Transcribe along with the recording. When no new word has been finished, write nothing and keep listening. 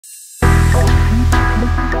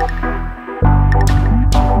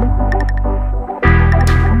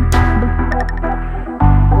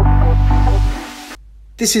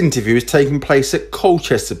This interview is taking place at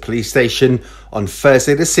Colchester Police Station on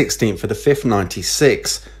Thursday the 16th of the 5th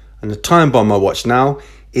 96, and the time by my watch now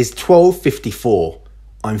is 12:54.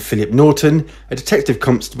 I'm Philip Norton, a detective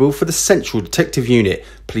constable for the Central Detective Unit,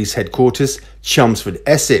 Police Headquarters, Chelmsford,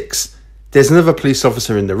 Essex. There's another police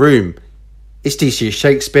officer in the room. It's DC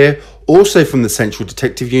Shakespeare, also from the Central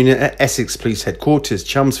Detective Unit at Essex Police Headquarters,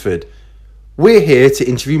 Chelmsford. We're here to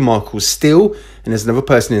interview Michael Steele, and there's another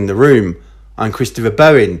person in the room. I'm Christopher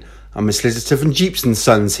Bowen. I'm a solicitor from Jeeps &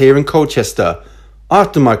 Sons here in Colchester.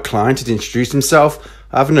 After my client had introduced himself,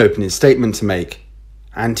 I have an opening statement to make.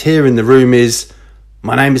 And here in the room is...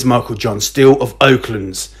 My name is Michael John Steele of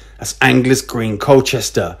Oaklands. That's Anglers Green,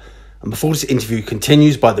 Colchester. And before this interview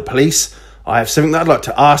continues by the police, I have something that I'd like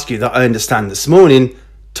to ask you that I understand this morning.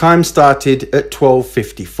 Time started at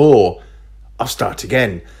 12:54. I'll start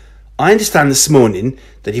again. I understand this morning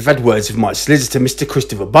that you've had words with my solicitor, Mr.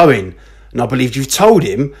 Christopher Bowen, and I believe you've told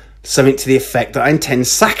him something to the effect that I intend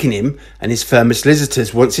sacking him and his firm of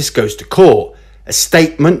solicitors once this goes to court. A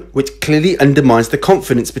statement which clearly undermines the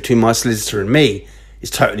confidence between my solicitor and me.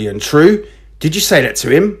 Is totally untrue. Did you say that to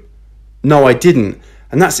him? No, I didn't,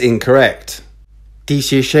 and that's incorrect.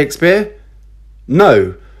 DC Shakespeare?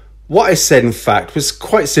 No. What I said, in fact, was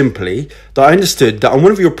quite simply that I understood that on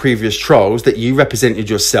one of your previous trials that you represented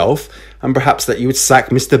yourself, and perhaps that you would sack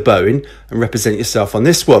Mr. Bowen and represent yourself on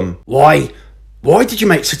this one. Why? Why did you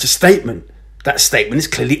make such a statement? That statement is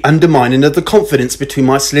clearly undermining of the confidence between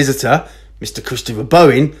my solicitor, Mr. Christopher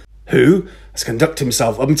Bowen, who has conducted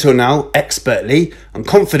himself up until now expertly and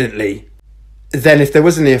confidently. Then if there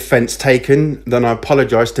was any offence taken, then I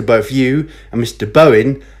apologise to both you and Mr.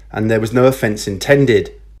 Bowen, and there was no offence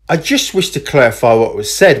intended. I just wish to clarify what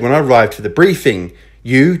was said when I arrived for the briefing.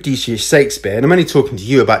 You, DC Shakespeare, and I'm only talking to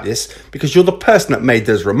you about this because you're the person that made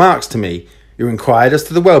those remarks to me. You inquired as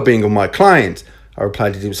to the well-being of my client. I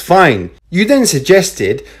replied that it was fine. You then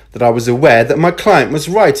suggested that I was aware that my client was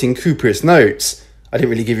writing copious notes. I didn't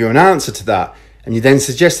really give you an answer to that, and you then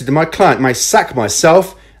suggested that my client may sack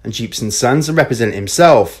myself and Jeeps & Sons and represent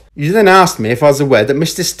himself. You then asked me if I was aware that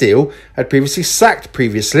Mr. Steele had previously sacked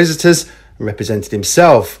previous solicitors and represented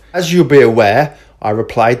himself. As you'll be aware, I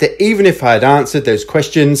replied that even if I had answered those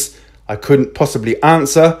questions, I couldn't possibly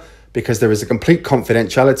answer because there is a complete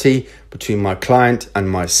confidentiality between my client and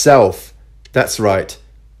myself. That's right.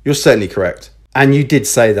 You're certainly correct. And you did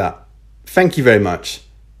say that. Thank you very much.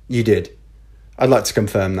 You did. I'd like to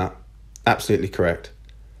confirm that. Absolutely correct.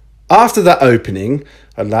 After that opening,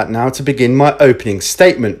 I'd like now to begin my opening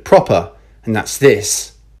statement proper, and that's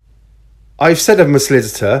this. I've said of my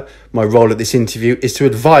solicitor, my role at this interview is to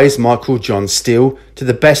advise Michael John Steele to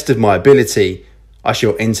the best of my ability. I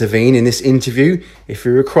shall intervene in this interview if he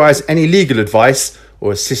requires any legal advice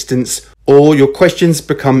or assistance, or your questions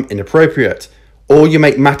become inappropriate, or you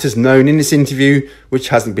make matters known in this interview which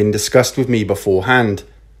hasn't been discussed with me beforehand.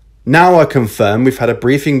 Now I confirm we've had a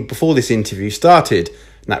briefing before this interview started,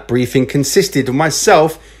 and that briefing consisted of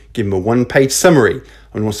myself giving a one-page summary,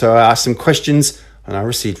 and also I asked some questions and I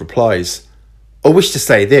received replies. I wish to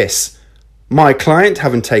say this. My client,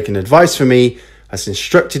 having taken advice from me, has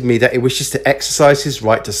instructed me that he wishes to exercise his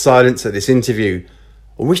right to silence at this interview.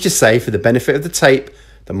 I wish to say, for the benefit of the tape,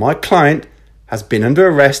 that my client has been under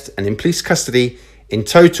arrest and in police custody in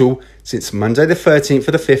total since Monday the 13th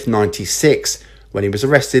of the 5th 96, when he was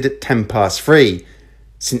arrested at 3:10.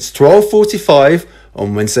 Since 12:45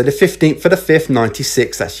 on Wednesday the 15th of the 5th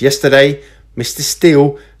 96, that's yesterday, Mr.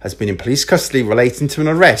 Steele has been in police custody relating to an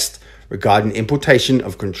arrest regarding importation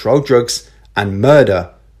of controlled drugs and murder.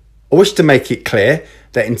 I wish to make it clear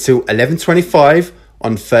that until 11:25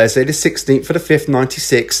 on Thursday the 16th of the 5th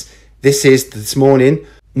 96, this morning,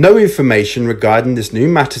 no information regarding this new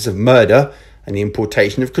matters of murder and the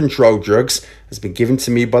importation of controlled drugs has been given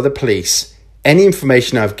to me by the police. Any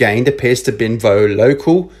information I've gained appears to have been via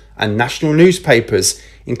local and national newspapers,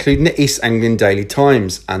 including the East Anglian Daily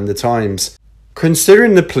Times and the Times.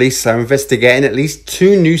 Considering the police are investigating at least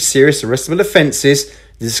 2 new serious arrestable offences,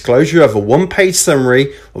 the disclosure of a one-page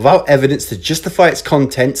summary without evidence to justify its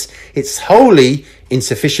contents, it's wholly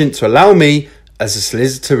insufficient to allow me, as a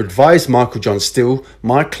solicitor, to advise Michael John Steele,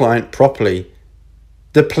 my client, properly.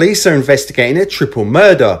 The police are investigating a triple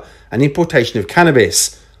murder and importation of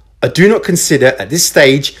cannabis. I do not consider at this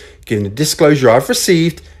stage, given the disclosure I've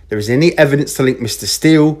received, there is any evidence to link Mr.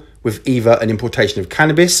 Steele with either an importation of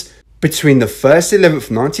cannabis between the 1st 11th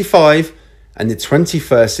 95 and the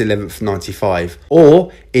 21st 11th 95,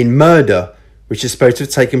 or in murder, which is supposed to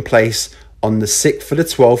have taken place on the 6th of the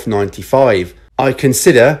 12th 95. I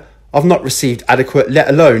consider I've not received adequate, let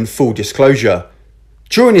alone full disclosure.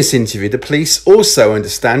 During this interview, the police also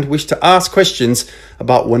wished to ask questions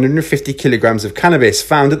about 150 kilograms of cannabis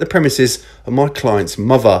found at the premises of my client's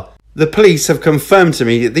mother. The police have confirmed to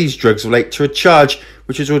me that these drugs relate to a charge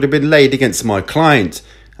which has already been laid against my client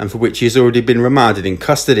and for which he has already been remanded in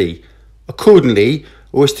custody. Accordingly,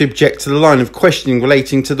 I wish to object to the line of questioning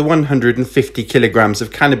relating to the 150 kilograms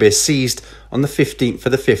of cannabis seized on the 15th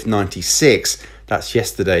of the 5th, 96. That's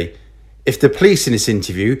yesterday. If the police in this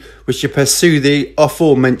interview wish to pursue the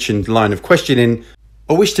aforementioned line of questioning,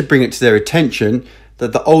 I wish to bring it to their attention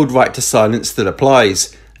that the old right to silence still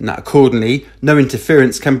applies, and that accordingly no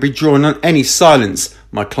interference can be drawn on any silence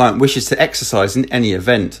my client wishes to exercise in any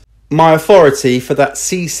event. My authority for that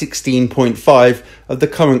C16.5 of the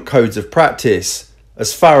current codes of practice,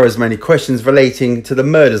 as far as many questions relating to the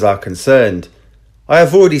murders are concerned. I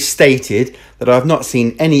have already stated that I have not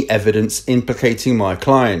seen any evidence implicating my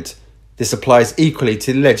client. This applies equally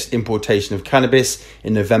to the alleged importation of cannabis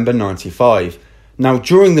in November 95. Now,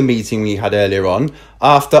 during the meeting we had earlier on,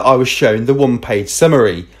 after I was shown the one-page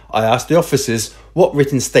summary, I asked the officers what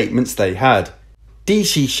written statements they had.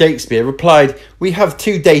 D.C. Shakespeare replied, "We have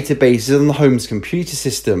two databases on the home's computer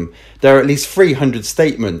system. There are at least 300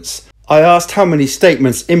 statements." I asked how many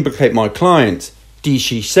statements implicate my client.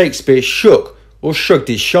 D.C. Shakespeare shrugged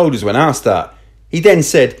his shoulders when asked that. He then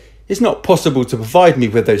said, "It's not possible to provide me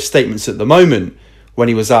with those statements at the moment." When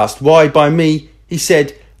he was asked why by me, he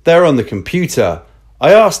said, "They're on the computer."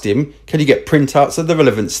 I asked him, can he get printouts of the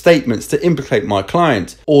relevant statements to implicate my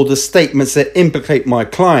client, or the statements that implicate my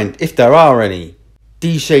client, if there are any.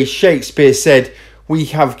 D.C. Shakespeare said, "We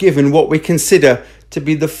have given what we consider to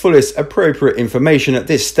be the fullest appropriate information at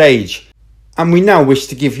this stage, and we now wish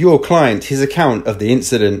to give your client his account of the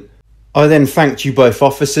incident." I then thanked you both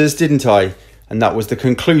officers, didn't I? And that was the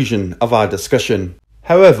conclusion of our discussion.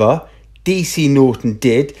 However, D.C. Norton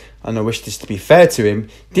did, and I wish this to be fair to him,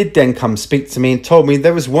 did then come speak to me and told me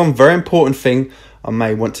there was one very important thing I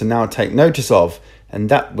may want to now take notice of, and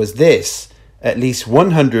that was this. At least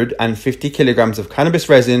 150 kilograms of cannabis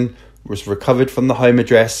resin was recovered from the home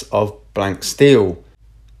address of blank Steele.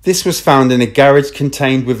 This was found in a garage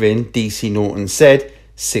contained within, D.C. Norton said,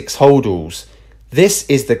 6 holdalls. This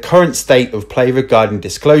is the current state of play regarding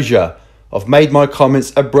disclosure. I've made my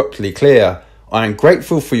comments abruptly clear. I am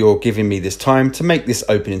grateful for your giving me this time to make this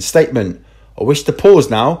opening statement. I wish to pause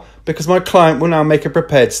now because my client will now make a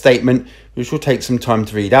prepared statement which will take some time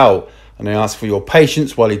to read out, and I ask for your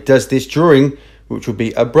patience while he does this, during which will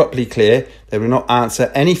be abruptly clear they will not answer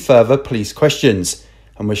any further police questions,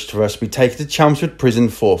 and wish for us to be taken to Chelmsford Prison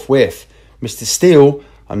forthwith. Mr. Steele,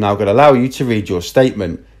 I'm now going to allow you to read your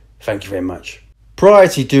statement. Thank you very much. Prior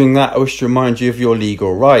to doing that, I wish to remind you of your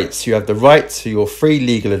legal rights. You have the right to your free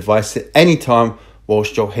legal advice at any time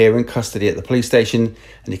whilst you're here in custody at the police station,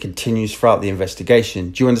 and it continues throughout the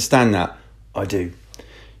investigation. Do you understand that? I do.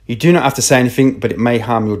 You do not have to say anything, but it may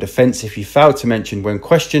harm your defence if you fail to mention when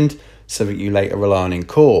questioned, so that you later rely on in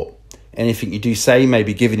court. Anything you do say may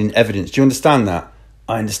be given in evidence. Do you understand that?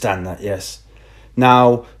 I understand that, yes.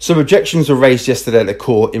 Now, some objections were raised yesterday at the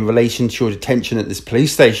court in relation to your detention at this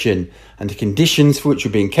police station and the conditions for which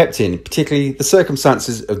you're being kept in, particularly the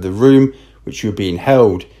circumstances of the room which you're being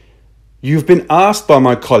held. You've been asked by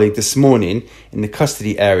my colleague this morning in the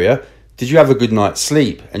custody area, did you have a good night's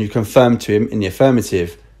sleep? And you confirmed to him in the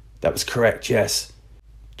affirmative. That was correct, yes.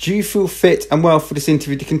 Do you feel fit and well for this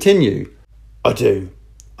interview to continue? I do.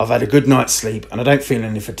 I've had a good night's sleep and I don't feel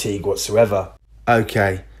any fatigue whatsoever.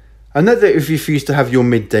 Okay. I know that if you refuse to have your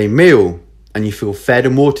midday meal and you feel fed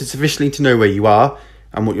and watered sufficiently to know where you are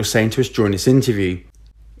and what you're saying to us during this interview.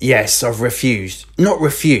 Yes, I've refused. Not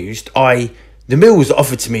refused. The meal was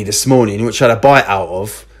offered to me this morning, which I had a bite out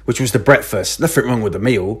of, which was the breakfast. Nothing wrong with the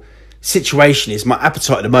meal. Situation is, my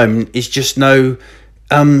appetite at the moment is just no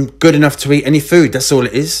good enough to eat any food. That's all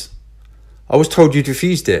it is. I was told you'd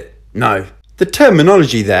refused it. No. The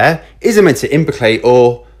terminology there isn't meant to implicate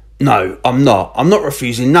or... No, I'm not. I'm not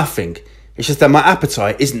refusing nothing. It's just that my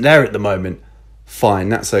appetite isn't there at the moment. Fine,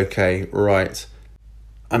 that's okay. Right.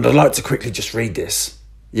 And I'd like to quickly just read this.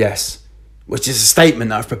 Yes. Which is a statement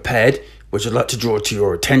that I've prepared, which I'd like to draw to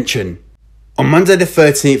your attention. On Monday the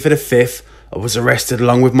 13th of the 5th, I was arrested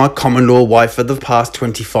along with my common law wife for the past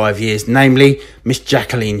 25 years, namely Miss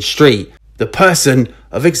Jacqueline Street, the person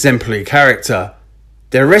of exemplary character.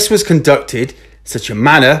 The arrest was conducted in such a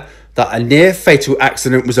manner that a near-fatal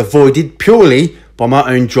accident was avoided purely by my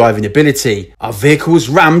own driving ability. Our vehicle was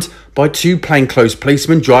rammed by 2 plainclothes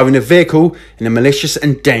policemen driving a vehicle in a malicious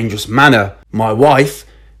and dangerous manner. My wife,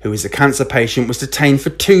 who is a cancer patient, was detained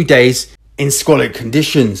for 2 days in squalid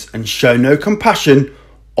conditions and shown no compassion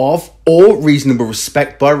of or reasonable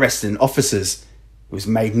respect by arresting officers. It was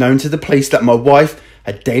made known to the police that my wife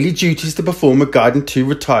had daily duties to perform regarding 2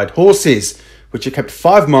 retired horses, which are kept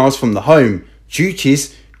 5 miles from the home,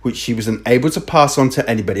 duties which she was unable to pass on to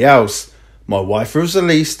anybody else. My wife was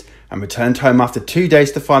released and returned home after 2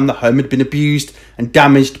 days to find the home had been abused and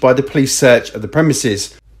damaged by the police search of the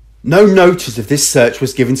premises. No notice of this search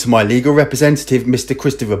was given to my legal representative, Mr.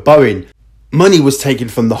 Christopher Bowen. Money was taken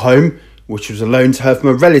from the home, which was a loan to her from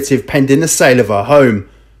a relative pending the sale of her home.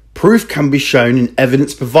 Proof can be shown in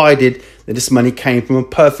evidence provided that this money came from a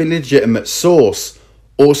perfectly legitimate source.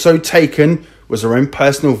 Also taken was her own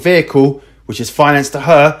personal vehicle, which is financed to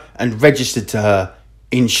her and registered to her.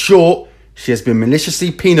 In short, she has been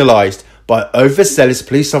maliciously penalised by overzealous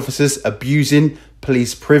police officers abusing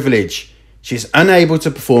police privilege. She is unable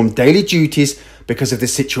to perform daily duties because of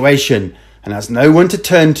this situation and has no one to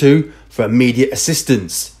turn to for immediate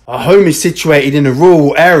assistance. Her home is situated in a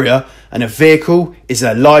rural area and a vehicle is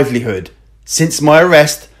her livelihood. Since my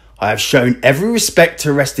arrest, I have shown every respect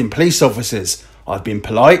to arresting police officers. I've been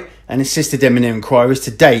polite and assisted them in their inquiries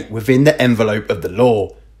to date within the envelope of the law.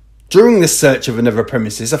 During the search of another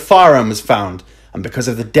premises, a firearm was found, and because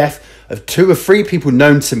of the death of 2 or 3 people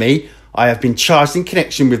known to me, I have been charged in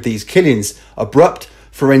connection with these killings. Abrupt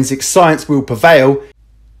forensic science will prevail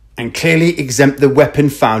and clearly exempt the weapon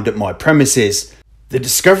found at my premises. The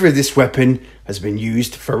discovery of this weapon has been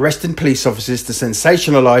used for arresting police officers to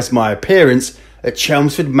sensationalise my appearance at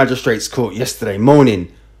Chelmsford Magistrates Court yesterday morning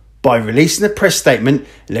by releasing a press statement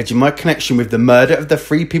alleging my connection with the murder of the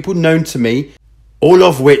 3 people known to me, all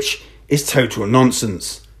of which is total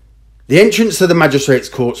nonsense. The entrance to the Magistrates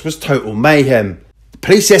Courts was total mayhem. The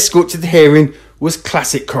police escort to the hearing was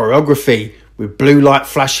classic choreography, with blue light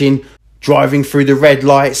flashing, driving through the red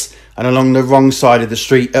lights and along the wrong side of the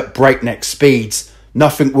street at breakneck speeds.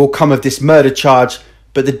 Nothing will come of this murder charge,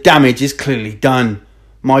 but the damage is clearly done.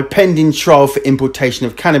 My pending trial for importation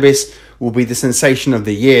of cannabis will be the sensation of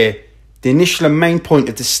the year. The initial and main point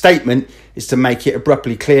of this statement is to make it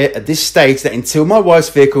abruptly clear at this stage that until my wife's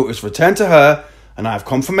vehicle is returned to her and I have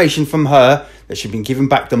confirmation from her that she's been given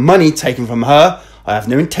back the money taken from her, I have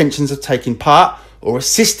no intentions of taking part or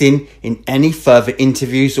assisting in any further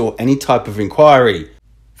interviews or any type of inquiry.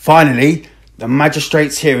 Finally, the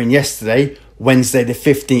magistrate's hearing yesterday, Wednesday the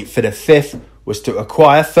 15th for the 5th, was to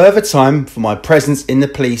acquire further time for my presence in the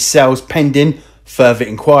police cells pending further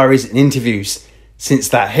inquiries and interviews. Since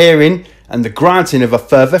that hearing and the granting of a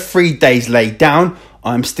further 3 days laid down,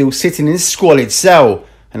 I am still sitting in a squalid cell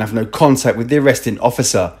and have no contact with the arresting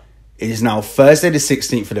officer. It is now Thursday the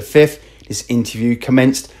 16th for the 5th. This interview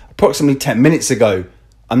commenced approximately 10 minutes ago.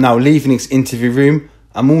 I'm now leaving this interview room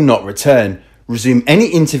and will not return. Resume any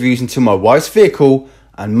interviews until my wife's vehicle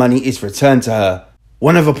and money is returned to her.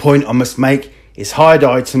 One other point I must make is hired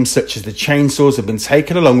items such as the chainsaws have been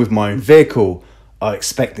taken along with my own vehicle. I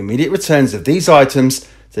expect immediate returns of these items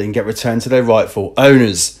to then get returned to their rightful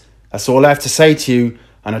owners. That's all I have to say to you,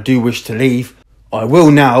 and I do wish to leave. I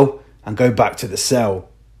will now and go back to the cell.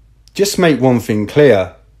 Just make one thing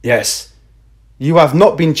clear. Yes, you have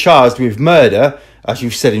not been charged with murder, as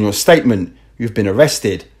you've said in your statement. You've been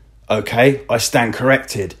arrested. Okay, I stand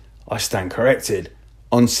corrected. I stand corrected.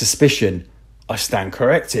 On suspicion, I stand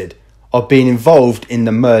corrected of being involved in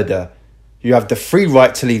the murder. You have the free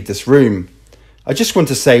right to leave this room. I just want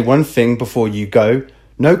to say one thing before you go.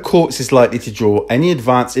 No court is likely to draw any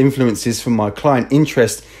advance influences from my client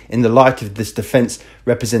interest in the light of this defence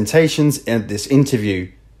representations in this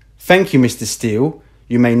interview. Thank you, Mr. Steele.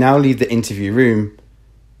 You may now leave the interview room.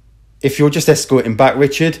 If you're just escorting back,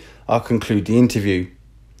 Richard, I'll conclude the interview.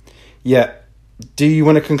 Yeah, do you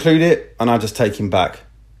want to conclude it? And I'll just take him back.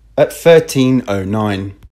 At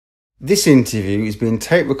 13:09. This interview is being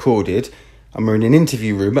tape recorded and we're in an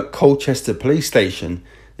interview room at Colchester Police Station.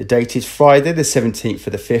 The date is Friday the 17th for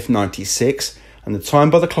the 5th, 96, and the time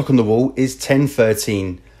by the clock on the wall is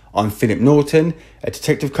 10:13. I'm Philip Norton, a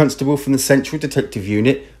Detective Constable from the Central Detective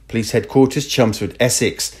Unit, Police Headquarters, Chelmsford,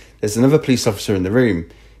 Essex. There's another police officer in the room.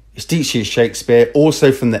 It's D.C. Shakespeare,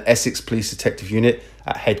 also from the Essex Police Detective Unit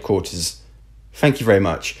at Headquarters. Thank you very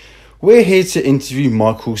much. We're here to interview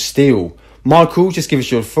Michael Steele. Michael, just give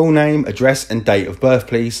us your full name, address and date of birth,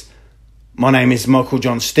 please. My name is Michael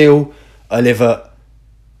John Steele. I live at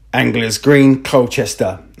Anglers Green,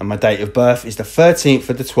 Colchester, and my date of birth is the 13th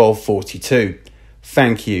of the 1242.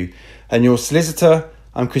 Thank you. And your solicitor?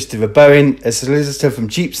 I'm Christopher Bowen, a solicitor from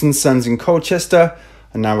Jeeps & Sons in Colchester,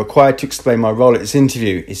 and now required to explain my role at this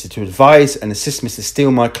interview is to advise and assist Mr.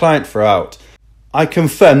 Steele, my client, throughout. I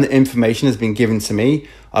confirm that information has been given to me.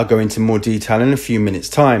 I'll go into more detail in a few minutes'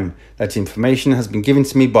 time. That information has been given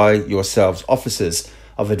to me by yourselves, officers.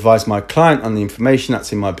 I've advised my client on the information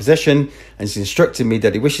that's in my possession, and he's instructed me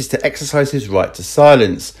that he wishes to exercise his right to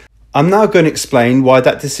silence. I'm now going to explain why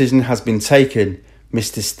that decision has been taken.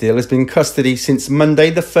 Mr. Steele has been in custody since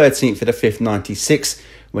Monday the 13th of the 5th, 96,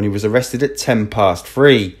 when he was arrested at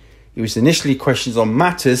 3:10. He was initially questioned on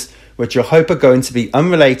matters which I hope are going to be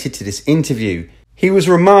unrelated to this interview. He was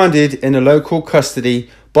remanded in a local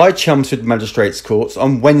custody by Chelmsford Magistrates Courts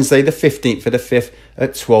on Wednesday the 15th of the 5th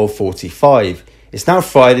at 12:45. It's now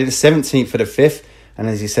Friday the 17th of the 5th, and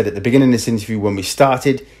as he said at the beginning of this interview when we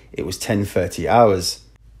started, it was 10:30 hours.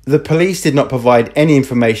 The police did not provide any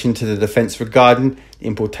information to the defence regarding the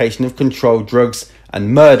importation of controlled drugs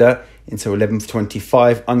and murder until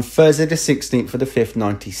 11:25 on Thursday the 16th of the 5th,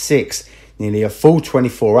 96, nearly a full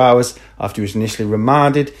 24 hours after he was initially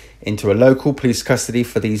remanded into a local police custody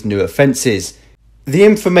for these new offences. The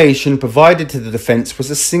information provided to the defence was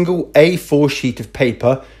a single A4 sheet of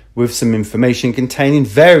paper with some information containing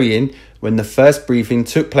varying when the first briefing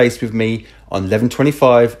took place with me on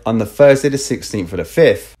 11:25 on the Thursday the 16th of the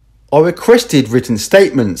 5th. I requested written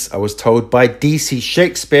statements. I was told by DC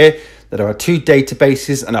Shakespeare that there are 2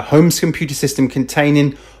 databases and a Holmes computer system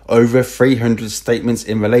containing over 300 statements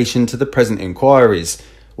in relation to the present inquiries.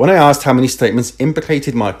 When I asked how many statements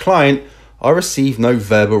implicated my client, I received no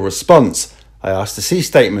verbal response. I asked to see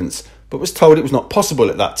statements, but was told it was not possible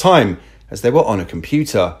at that time, as they were on a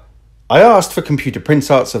computer. I asked for computer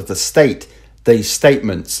printouts of these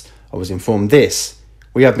statements. I was informed this: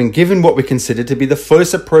 we have been given what we consider to be the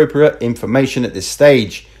fullest appropriate information at this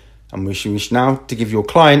stage, and we wish now to give your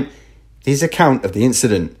client his account of the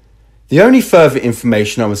incident. The only further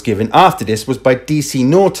information I was given after this was by DC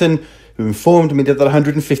Norton, who informed me that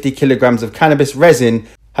 150 kilograms of cannabis resin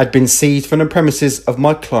had been seized from the premises of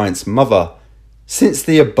my client's mother. Since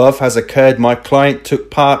the above has occurred, my client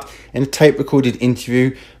took part in a tape-recorded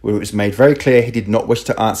interview where it was made very clear he did not wish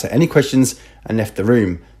to answer any questions and left the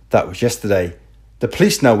room. That was yesterday. The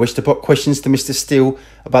police now wish to put questions to Mr. Steele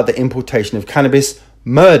about the importation of cannabis,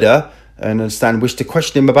 murder, and wish to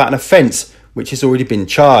question him about an offence which has already been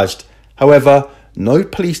charged. However, no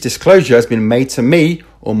police disclosure has been made to me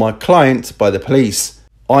or my client by the police.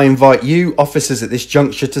 I invite you, officers, at this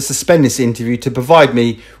juncture to suspend this interview to provide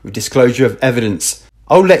me with disclosure of evidence.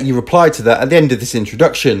 I'll let you reply to that at the end of this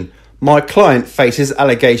introduction. My client faces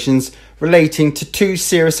allegations relating to 2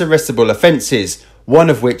 serious arrestable offences, one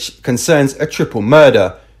of which concerns a triple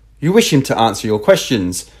murder. You wish him to answer your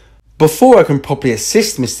questions. Before I can properly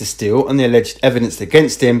assist Mr. Steele on the alleged evidence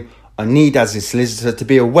against him, I need, as his solicitor, to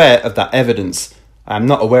be aware of that evidence. I am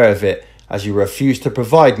not aware of it, as you refuse to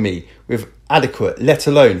provide me with adequate, let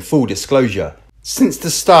alone full disclosure. Since the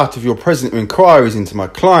start of your present inquiries into my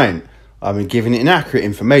client, I've been given inaccurate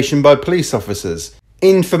information by police officers.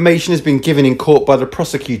 Information has been given in court by the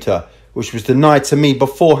prosecutor, which was denied to me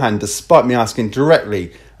beforehand despite me asking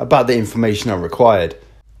directly about the information I required.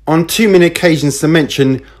 On 2 many occasions to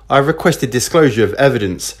mention, I have requested disclosure of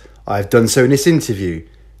evidence. I have done so in this interview.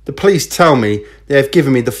 The police tell me they have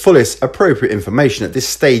given me the fullest appropriate information at this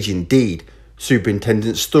stage indeed.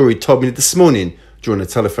 Superintendent Story told me this morning during a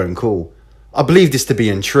telephone call. I believe this to be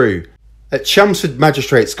untrue. At Chelmsford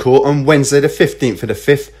Magistrates Court on Wednesday the 15th of the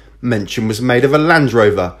 5th, mention was made of a Land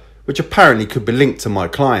Rover, which apparently could be linked to my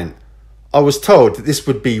client. I was told that this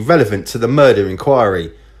would be relevant to the murder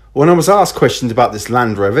inquiry. When I was asked questions about this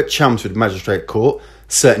Land Rover at Chelmsford Magistrate Court,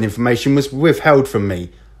 certain information was withheld from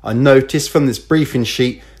me. I noticed from this briefing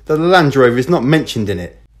sheet that the Land Rover is not mentioned in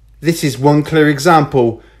it. This is one clear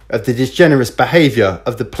example of the dishonest behaviour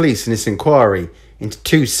of the police in this inquiry into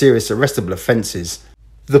 2 serious arrestable offences.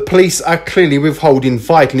 The police are clearly withholding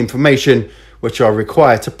vital information which I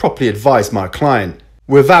require to properly advise my client.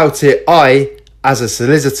 Without it, I, as a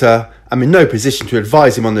solicitor, am in no position to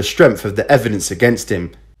advise him on the strength of the evidence against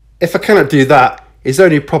him. If I cannot do that, his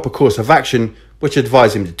only proper course of action, which I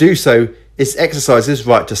advise him to do so, is to exercise his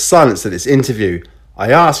right to silence at this interview.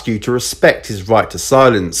 I ask you to respect his right to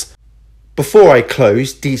silence. Before I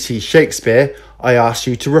close, DC Shakespeare, I ask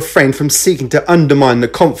you to refrain from seeking to undermine the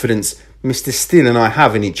confidence Mr. Steele and I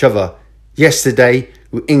have in each other. Yesterday,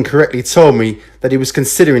 you incorrectly told me that he was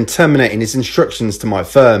considering terminating his instructions to my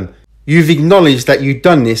firm. You've acknowledged that you'd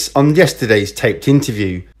done this on yesterday's taped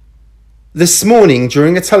interview. This morning,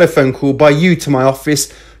 during a telephone call by you to my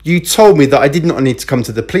office, you told me that I did not need to come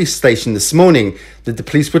to the police station this morning, that the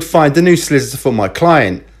police would find a new solicitor for my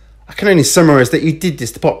client. I can only summarise that you did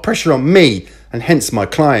this to put pressure on me and hence my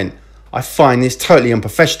client. I find this totally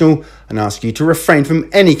unprofessional and ask you to refrain from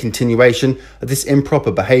any continuation of this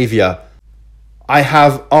improper behaviour. I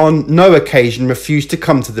have on no occasion refused to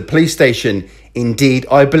come to the police station. Indeed,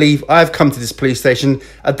 I believe I have come to this police station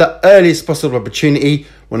at the earliest possible opportunity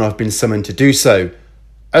when I've been summoned to do so.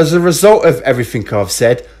 As a result of everything I've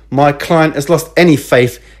said, my client has lost any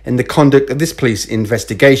faith in the conduct of this police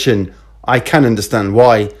investigation. I can understand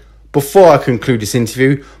why. Before I conclude this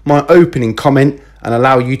interview, my opening comment and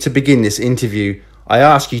allow you to begin this interview, I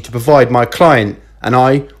ask you to provide my client and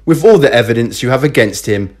I with all the evidence you have against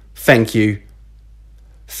him. Thank you.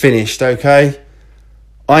 Finished, okay?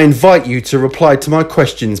 I invite you to reply to my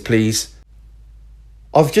questions, please.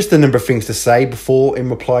 I've just a number of things to say before in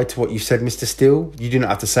reply to what you said, Mr. Steele. You do not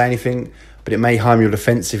have to say anything, but it may harm your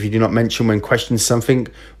defence if you do not mention when questioned something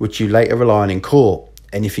which you later rely on in court.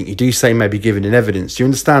 Anything you do say may be given in evidence. Do you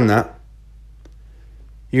understand that?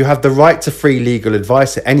 You have the right to free legal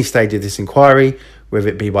advice at any stage of this inquiry, whether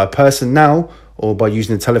it be by person now or by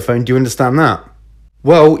using the telephone. Do you understand that?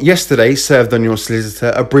 Well, yesterday served on your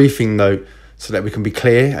solicitor a briefing note so that we can be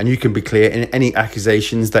clear and you can be clear in any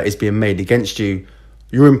accusations that is being made against you.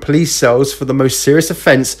 You're in police cells for the most serious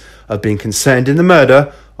offence of being concerned in the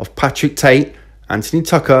murder of Patrick Tate, Anthony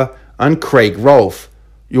Tucker and Craig Rolfe.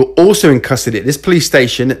 You're also in custody at this police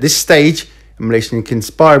station at this stage in relation to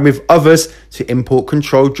conspiring with others to import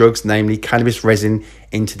controlled drugs, namely cannabis resin,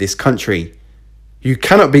 into this country. You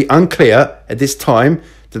cannot be unclear at this time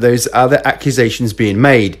that those other accusations being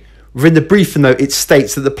made. Within the briefing note, it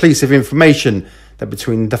states that the police have information that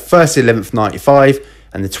between the 1st 11th 95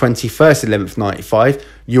 and the 21st 11th 95,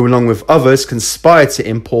 you along with others conspired to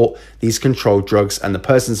import these controlled drugs, and the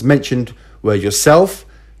persons mentioned were yourself,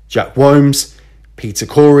 Jack Wombs, Peter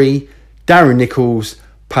Corey, Darren Nichols,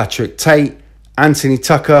 Patrick Tate, Anthony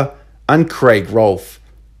Tucker and Craig Rolfe.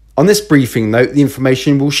 On this briefing note, the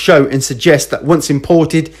information will show and suggest that once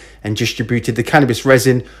imported and distributed, the cannabis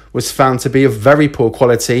resin was found to be of very poor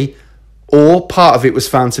quality, or part of it was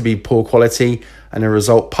found to be poor quality, and as a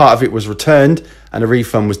result part of it was returned and a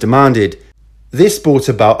refund was demanded. This brought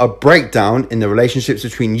about a breakdown in the relationships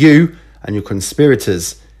between you and your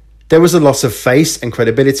conspirators. There was a loss of face and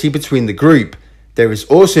credibility between the group. There is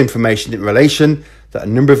also information in relation that a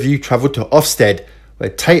number of you travelled to Ofsted, where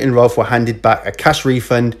Tate and Rolfe were handed back a cash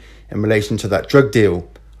refund in relation to that drug deal.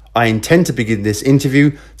 I intend to begin this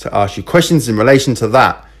interview to ask you questions in relation to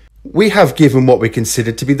that. We have given what we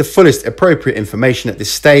consider to be the fullest appropriate information at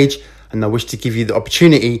this stage, and I wish to give you the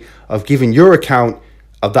opportunity of giving your account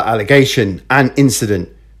of that allegation and incident.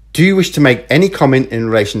 Do you wish to make any comment in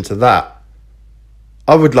relation to that?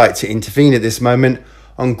 I would like to intervene at this moment.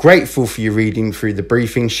 I'm grateful for you reading through the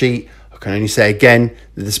briefing sheet. I can only say again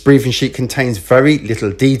that this briefing sheet contains very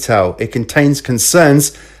little detail. It contains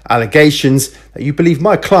concerns, allegations that you believe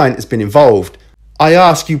my client has been involved. I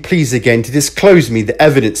ask you please again to disclose me the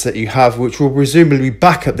evidence that you have which will presumably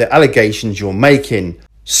back up the allegations you're making.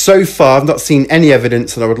 So far I've not seen any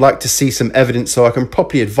evidence, and I would like to see some evidence so I can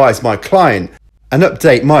properly advise my client and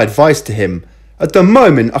update my advice to him. At the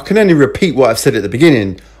moment I can only repeat what I've said at the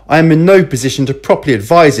beginning. I am in no position to properly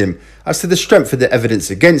advise him as to the strength of the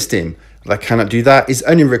evidence against him. What I cannot do that is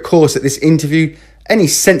only recourse at this interview. Any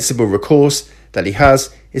sensible recourse that he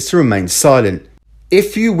has is to remain silent.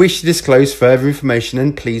 If you wish to disclose further information,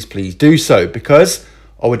 then please do so, because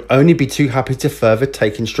I would only be too happy to further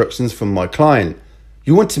take instructions from my client.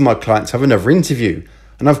 You wanted my client to have another interview,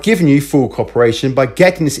 and I've given you full cooperation by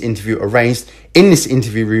getting this interview arranged in this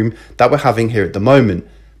interview room that we're having here at the moment.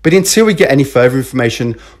 But until we get any further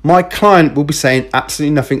information, my client will be saying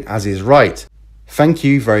absolutely nothing as is right. Thank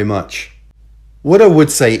you very much. What I would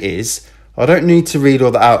say is, I don't need to read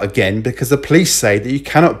all that out again, because the police say that you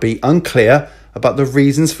cannot be unclear about the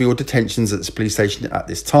reasons for your detentions at this police station at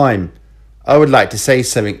this time. I would like to say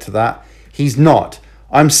something to that. He's not.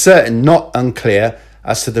 I'm certain not unclear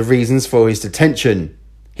as to the reasons for his detention.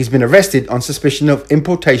 He's been arrested on suspicion of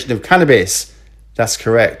importation of cannabis. That's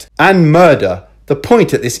correct. And murder. The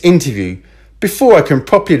point at this interview. Before I can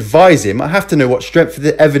properly advise him, I have to know what strength of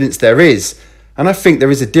the evidence there is. And I think there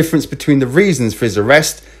is a difference between the reasons for his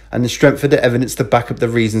arrest and the strength of the evidence to back up the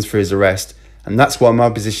reasons for his arrest. And that's why my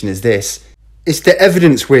position is this. It's the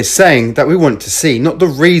evidence we're saying that we want to see, not the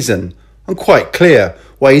reason. I'm quite clear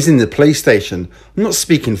why he's in the police station. I'm not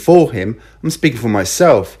speaking for him, I'm speaking for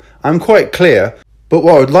myself. I'm quite clear, but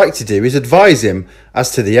what I would like to do is advise him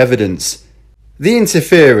as to the evidence. The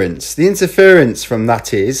interference from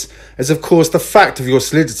that is of course the fact of your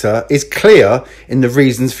solicitor is clear in the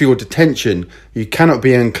reasons for your detention. You cannot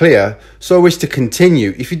be unclear, so I wish to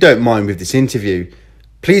continue, if you don't mind, with this interview.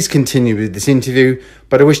 Please continue with this interview,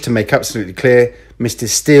 but I wish to make absolutely clear, Mr.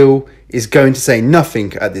 Steele is going to say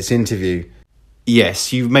nothing at this interview.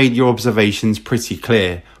 Yes, you've made your observations pretty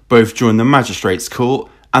clear, both during the magistrate's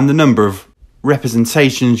court and the number of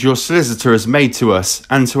representations your solicitor has made to us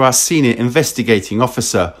and to our senior investigating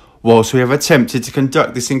officer whilst we have attempted to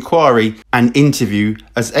conduct this inquiry and interview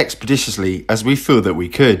as expeditiously as we feel that we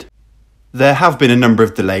could. There have been a number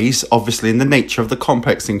of delays, obviously in the nature of the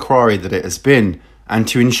complex inquiry that it has been, and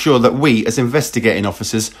to ensure that we as investigating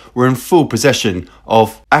officers were in full possession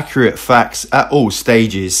of accurate facts at all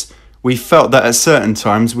stages. We felt that at certain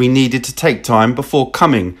times we needed to take time before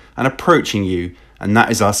coming and approaching you, and that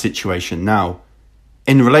is our situation now.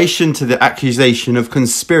 In relation to the accusation of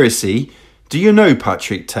conspiracy, do you know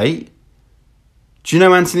Patrick Tate? Do you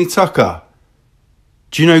know Anthony Tucker?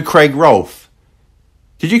 Do you know Craig Rolfe?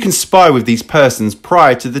 Did you conspire with these persons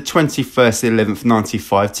prior to the 21st 11th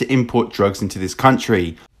 95 to import drugs into this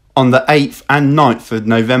country on the 8th and 9th of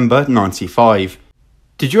November 95?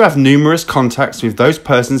 Did you have numerous contacts with those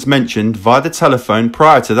persons mentioned via the telephone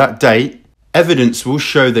prior to that date? Evidence will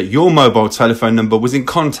show that your mobile telephone number was in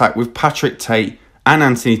contact with Patrick Tate and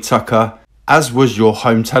Anthony Tucker, as was your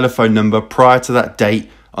home telephone number prior to that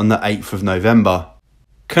date on the 8th of November.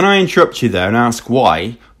 Can I interrupt you there and ask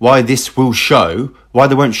why this will show, why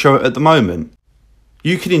they won't show it at the moment?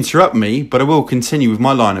 You can interrupt me, but I will continue with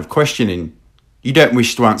my line of questioning. You don't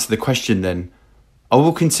wish to answer the question then. I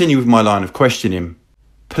will continue with my line of questioning.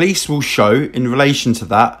 Police will show in relation to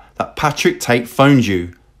that Patrick Tate phoned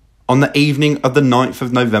you on the evening of the 9th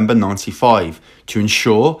of November 95 to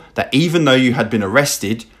ensure that even though you had been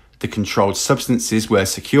arrested, the controlled substances were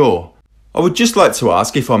secure. I would just like to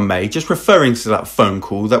ask, if I may, just referring to that phone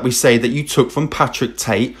call that we say that you took from Patrick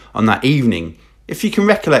Tate on that evening, if you can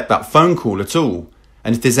recollect that phone call at all,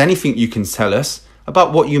 and if there's anything you can tell us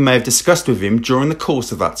about what you may have discussed with him during the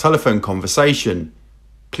course of that telephone conversation.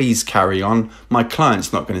 Please carry on, my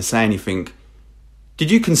client's not going to say anything. Did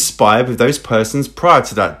you conspire with those persons prior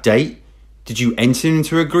to that date? Did you enter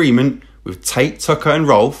into agreement with Tate, Tucker and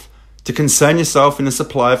Rolfe to concern yourself in the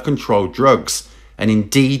supply of controlled drugs, and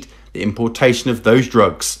indeed the importation of those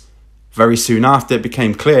drugs? Very soon after, it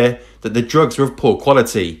became clear that the drugs were of poor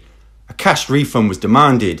quality. A cash refund was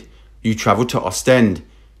demanded. You travelled to Ostend.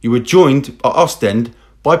 You were joined at Ostend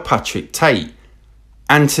by Patrick Tate,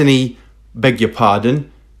 Anthony,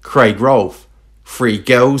 Craig Rolfe, 3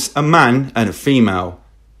 girls, a man and a female.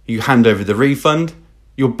 You hand over the refund.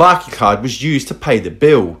 Your Barclaycard was used to pay the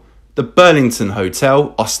bill. The Burlington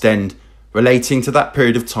Hotel, Ostend, relating to that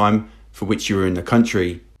period of time for which you were in the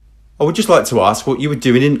country. I would just like to ask what you were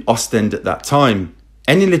doing in Ostend at that time.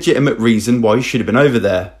 Any legitimate reason why you should have been over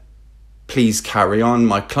there? Please carry on,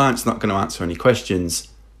 my client's not going to answer any questions.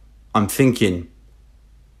 I'm thinking.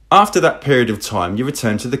 After that period of time, you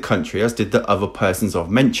returned to the country, as did the other persons I've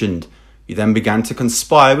mentioned. You then began to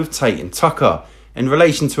conspire with Tate and Tucker in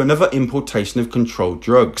relation to another importation of controlled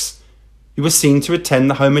drugs. You were seen to attend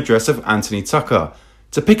the home address of Anthony Tucker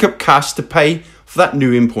to pick up cash to pay for that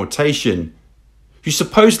new importation. You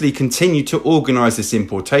supposedly continued to organise this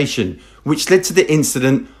importation, which led to the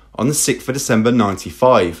incident on the 6th of December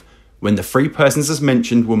 95, when the 3 persons as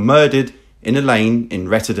mentioned were murdered in a lane in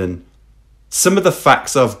Retterdon. Some of the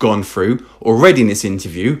facts I've gone through already in this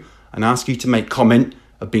interview and ask you to make comment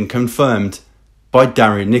have been confirmed by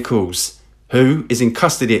Darren Nichols, who is in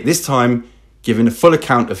custody at this time, giving a full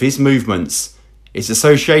account of his movements, his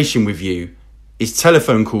association with you, his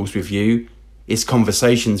telephone calls with you, his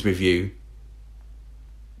conversations with you.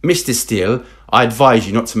 Mr. Steele, I advise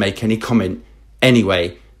you not to make any comment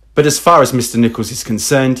anyway, but as far as Mr. Nichols is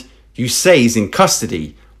concerned, you say he's in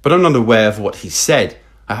custody, but I'm not aware of what he said.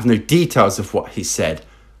 I have no details of what he said.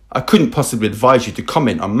 I couldn't possibly advise you to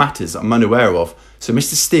comment on matters I'm unaware of, so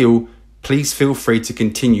Mr. Steele, please feel free to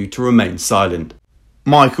continue to remain silent.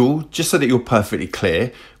 Michael, just so that you're perfectly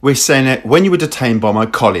clear, we're saying that when you were detained by my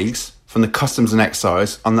colleagues from the Customs and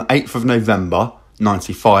Excise on the 8th of November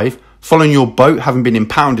 95, following your boat having been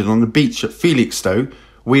impounded on the beach at Felixstowe,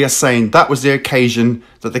 we are saying that was the occasion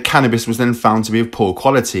that the cannabis was then found to be of poor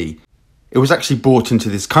quality. It was actually brought into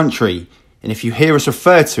this country, and if you hear us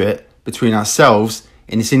refer to it between ourselves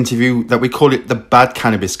in this interview that we call it the bad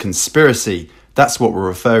cannabis conspiracy, that's what we're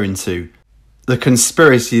referring to. The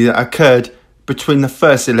conspiracy that occurred between the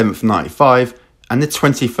 1st 11th 95 and the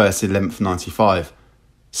 21st 11th 95.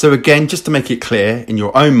 So again, just to make it clear in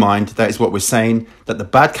your own mind, that is what we're saying, that the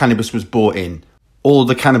bad cannabis was brought in, all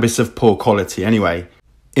the cannabis of poor quality anyway.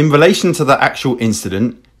 In relation to that actual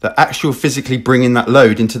incident, the actual physically bringing that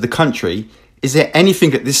load into the country, is there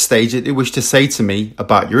anything at this stage that you wish to say to me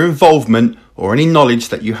about your involvement or any knowledge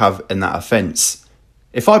that you have in that offence?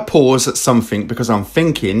 If I pause at something because I'm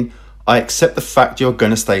thinking, I accept the fact you're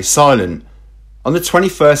going to stay silent. On the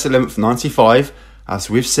 21st 11th 95, As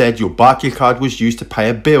we've said, your Barclaycard was used to pay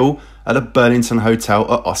a bill at a Burlington hotel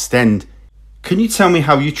at Ostend. Can you tell me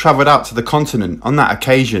how you travelled out to the continent on that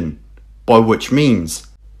occasion? By which means?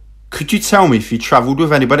 Could you tell me if you travelled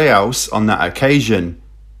with anybody else on that occasion?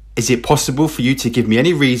 Is it possible for you to give me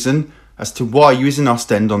any reason as to why you was in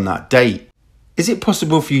Ostend on that date? Is it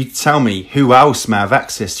possible for you to tell me who else may have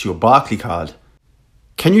access to your Barclaycard?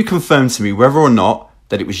 Can you confirm to me whether or not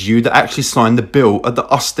that it was you that actually signed the bill at the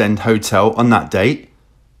Ostend hotel on that date?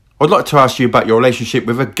 I'd like to ask you about your relationship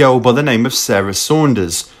with a girl by the name of Sarah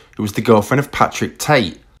Saunders, who was the girlfriend of Patrick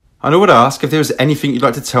Tate. And I would ask if there was anything you'd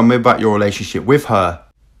like to tell me about your relationship with her.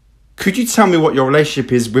 Could you tell me what your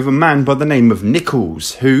relationship is with a man by the name of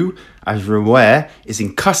Nichols, who, as you're aware, is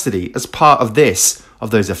in custody as part of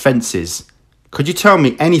those offences? Could you tell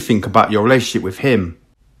me anything about your relationship with him?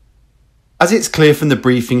 As it's clear from the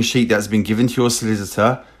briefing sheet that has been given to your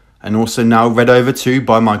solicitor, and also now read over to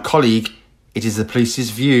by my colleague, it is the police's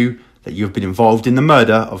view that you have been involved in the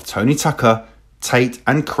murder of Tony Tucker, Tate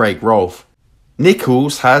and Craig Rolfe.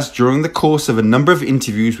 Nichols has, during the course of a number of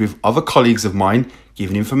interviews with other colleagues of mine,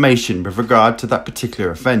 given information with regard to that particular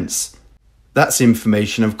offence. That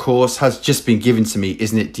information, of course, has just been given to me,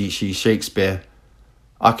 isn't it, D.C. Shakespeare?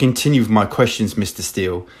 I continue with my questions, Mr.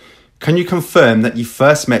 Steele. Can you confirm that you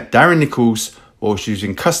first met Darren Nichols while she was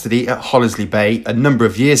in custody at Hollesley Bay a number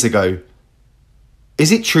of years ago?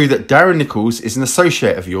 Is it true that Darren Nichols is an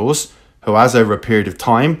associate of yours who has, over a period of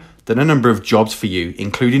time, done a number of jobs for you,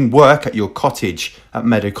 including work at your cottage at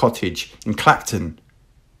Meadow Cottage in Clacton?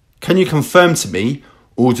 Can you confirm to me,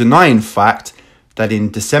 or deny in fact, that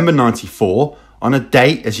in December 94, on a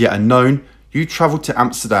date as yet unknown, you travelled to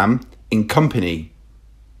Amsterdam in company?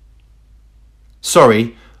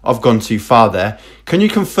 Sorry, I've gone too far there. Can you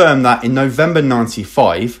confirm that in November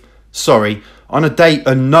 95, on a date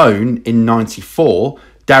unknown in 94,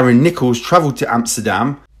 Darren Nichols travelled to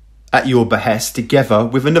Amsterdam at your behest together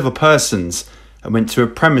with another person's and went to a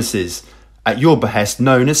premises at your behest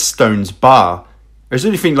known as Stone's Bar? Is there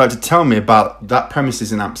anything you'd like to tell me about that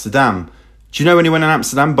premises in Amsterdam? Do you know anyone in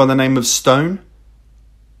Amsterdam by the name of Stone?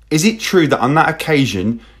 Is it true that on that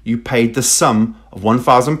occasion you paid the sum of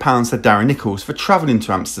 £1,000 to Darren Nichols for travelling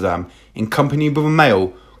to Amsterdam in company with a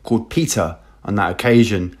male called Peter on that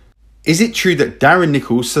occasion? Is it true that Darren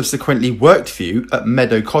Nichols subsequently worked for you at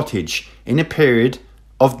Meadow Cottage in a period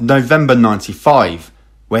of November 95,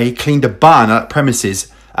 where he cleaned a barn at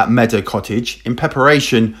premises at Meadow Cottage in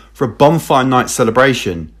preparation for a bonfire night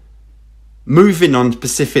celebration? Moving on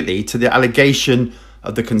specifically to the allegation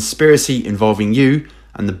of the conspiracy involving you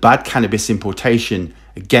and the bad cannabis importation,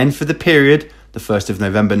 again for the period the 1st of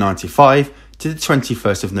November 95 to the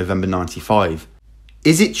 21st of November 95.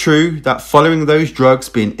 Is it true that following those drugs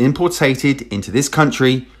being imported into this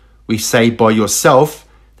country, we say by yourself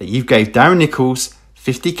that you gave Darren Nichols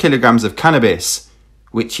 50 kilograms of cannabis,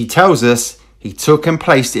 which he tells us he took and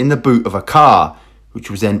placed in the boot of a car, which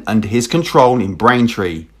was then under his control in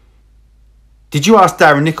Braintree? Did you ask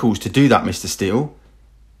Darren Nichols to do that, Mr. Steele?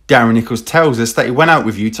 Darren Nichols tells us that he went out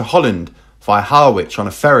with you to Holland via Harwich on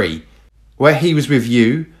a ferry, where he was with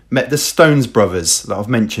you, met the Stones brothers that I've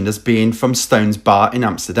mentioned as being from Stone's Bar in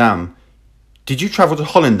Amsterdam. Did you travel to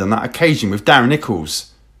Holland on that occasion with Darren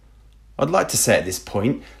Nichols? I'd like to say at this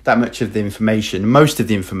point that most of the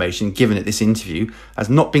information given at this interview has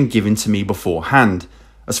not been given to me beforehand.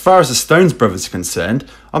 As far as the Stones brothers are concerned,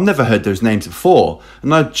 I've never heard those names before,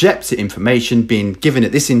 and I object to information being given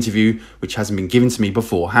at this interview which hasn't been given to me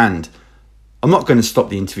beforehand. I'm not going to stop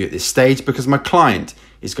the interview at this stage because my client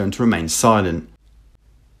is going to remain silent.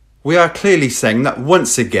 We are clearly saying that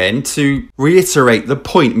once again to reiterate the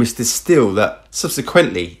point, Mr. Steele, that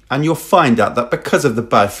subsequently, and you'll find out that because of the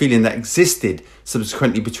bad feeling that existed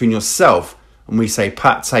subsequently between yourself and we say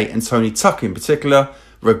Pat Tate and Tony Tucker in particular,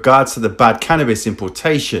 regards to the bad cannabis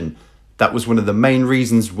importation, that was one of the main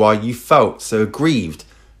reasons why you felt so aggrieved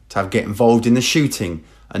to get involved in the shooting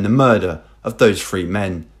and the murder of those three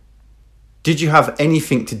men. Did you have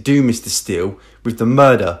anything to do, Mr. Steele, with the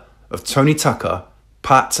murder of Tony Tucker,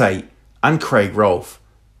 Pat Tate and Craig Rolfe?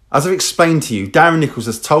 As I've explained to you, Darren Nichols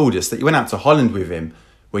has told us that you went out to Holland with him,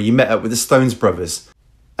 where you met up with the Stones brothers,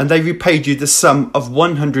 and they repaid you the sum of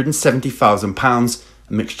 £170,000,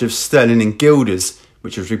 a mixture of sterling and guilders,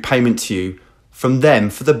 which was repayment to you from them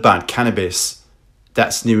for the bad cannabis.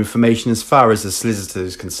 That's new information as far as the solicitor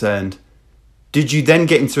is concerned. Did you then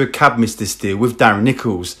get into a cab, Mr. Steele, with Darren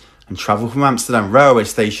Nichols and travel from Amsterdam railway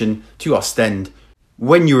station to Ostend?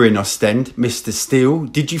 When you were in Ostend, Mr. Steele,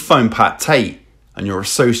 did you phone Pat Tate and your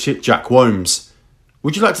associate Jack Wombs?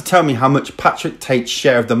 Would you like to tell me how much Patrick Tate's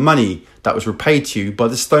share of the money that was repaid to you by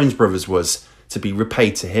the Stones brothers was to be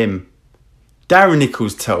repaid to him? Darren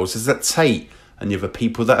Nichols tells us that Tate and the other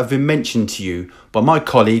people that have been mentioned to you by my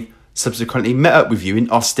colleague subsequently met up with you in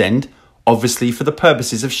Ostend, obviously for the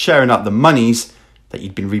purposes of sharing out the monies that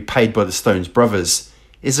you'd been repaid by the Stones brothers.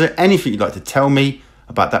 Is there anything you'd like to tell me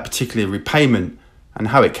about that particular repayment and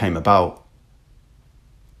how it came about?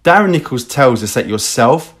 Darren Nichols tells us that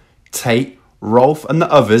yourself, Tate, Rolf and the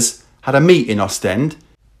others had a meet in Ostend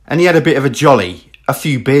and he had a bit of a jolly, a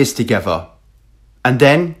few beers together. And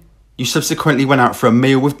then you subsequently went out for a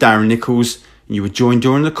meal with Darren Nichols and you were joined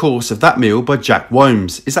during the course of that meal by Jack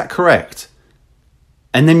Womes. Is that correct?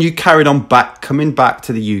 And then you carried on coming back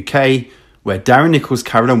to the UK where Darren Nichols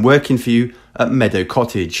carried on working for you at Meadow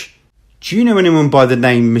Cottage. Do you know anyone by the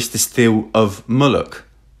name Mr. Steele of Mullock?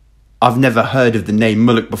 I've never heard of the name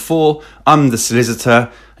Mullock before. I'm the solicitor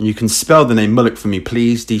and you can spell the name Mullock for me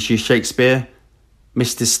please, D.C. Shakespeare.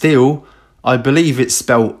 Mr. Steele, I believe it's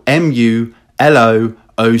spelled M-U-L-O-O-C-K.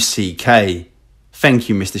 Thank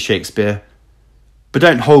you, Mr. Shakespeare. But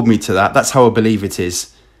don't hold me to that, that's how I believe it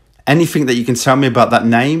is. Anything that you can tell me about that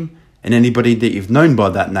name and anybody that you've known by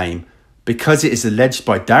that name, because it is alleged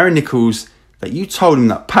by Darren Nichols that you told him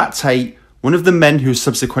that Pat Tate, one of the men who was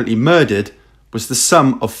subsequently murdered, was the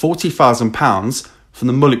sum of £40,000 from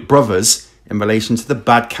the Mullock brothers in relation to the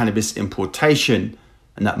bad cannabis importation,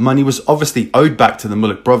 and that money was obviously owed back to the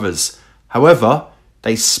Mullock brothers. However,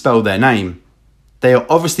 they spell their name. They are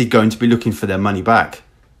obviously going to be looking for their money back.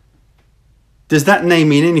 Does that name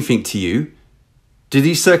mean anything to you? Do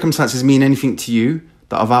these circumstances mean anything to you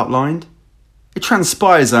that I've outlined? It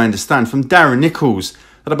transpires, I understand, from Darren Nichols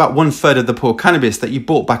that about 1/3 of the poor cannabis that you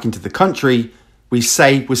brought back into the country, we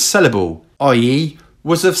say was sellable, i.e.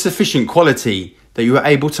 was of sufficient quality that you were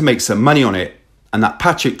able to make some money on it, and that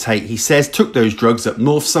Patrick Tate, he says, took those drugs up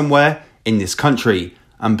north somewhere in this country,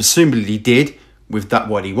 and presumably did with that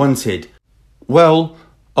what he wanted. Well,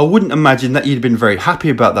 I wouldn't imagine that you'd been very happy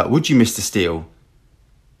about that, would you, Mr. Steele?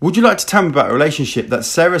 Would you like to tell me about a relationship that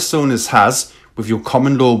Sarah Saunders has with your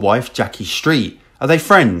common law wife, Jackie Street? Are they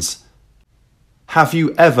friends? Have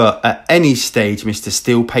you ever, at any stage, Mr.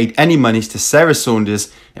 Steele, paid any monies to Sarah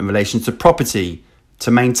Saunders in relation to property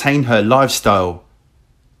to maintain her lifestyle?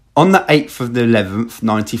 On the 8th of the 11th,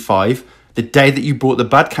 95, the day that you brought the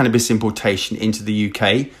bad cannabis importation into the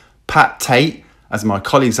UK, Pat Tate, as my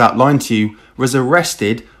colleagues outlined to you, was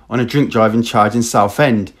arrested on a drink driving charge in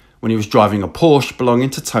Southend when he was driving a Porsche belonging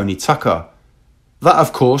to Tony Tucker. That,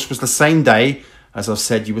 of course, was the same day, as I've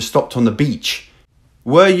said, you were stopped on the beach.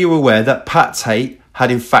 Were you aware that Pat Tate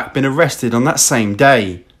had in fact been arrested on that same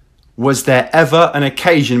day? Was there ever an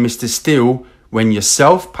occasion, Mr. Steele, when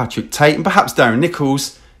yourself, Patrick Tate and perhaps Darren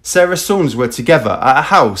Nichols, Sarah Saunders were together at a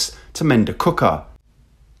house to mend a cooker?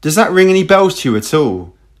 Does that ring any bells to you at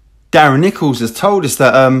all? Darren Nichols has told us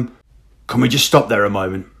that, Can we just stop there a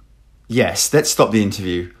moment? Yes, let's stop the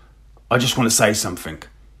interview. I just want to say something.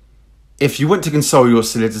 If you want to console your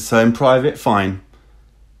solicitor in private, fine.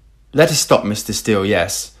 Let us stop, Mr. Steele,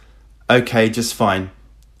 yes. Okay, just fine.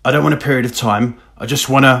 I don't want a period of time. I just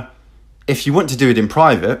want to... If you want to do it in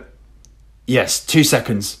private... Yes, 2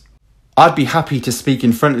 seconds. I'd be happy to speak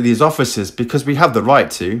in front of these officers because we have the right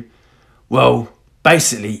to. Well,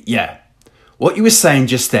 basically, yeah. What you were saying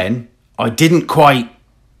just then, I didn't quite...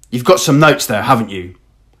 You've got some notes there, haven't you?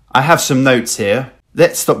 I have some notes here.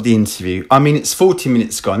 Let's stop the interview. I mean, it's 40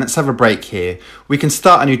 minutes gone. Let's have a break here. We can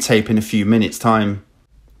start a new tape in a few minutes' time.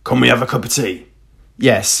 Can we have a cup of tea?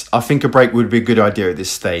 Yes, I think a break would be a good idea at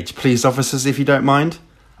this stage. Please, officers, if you don't mind.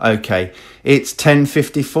 Okay, it's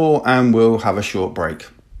 10:54 and we'll have a short break.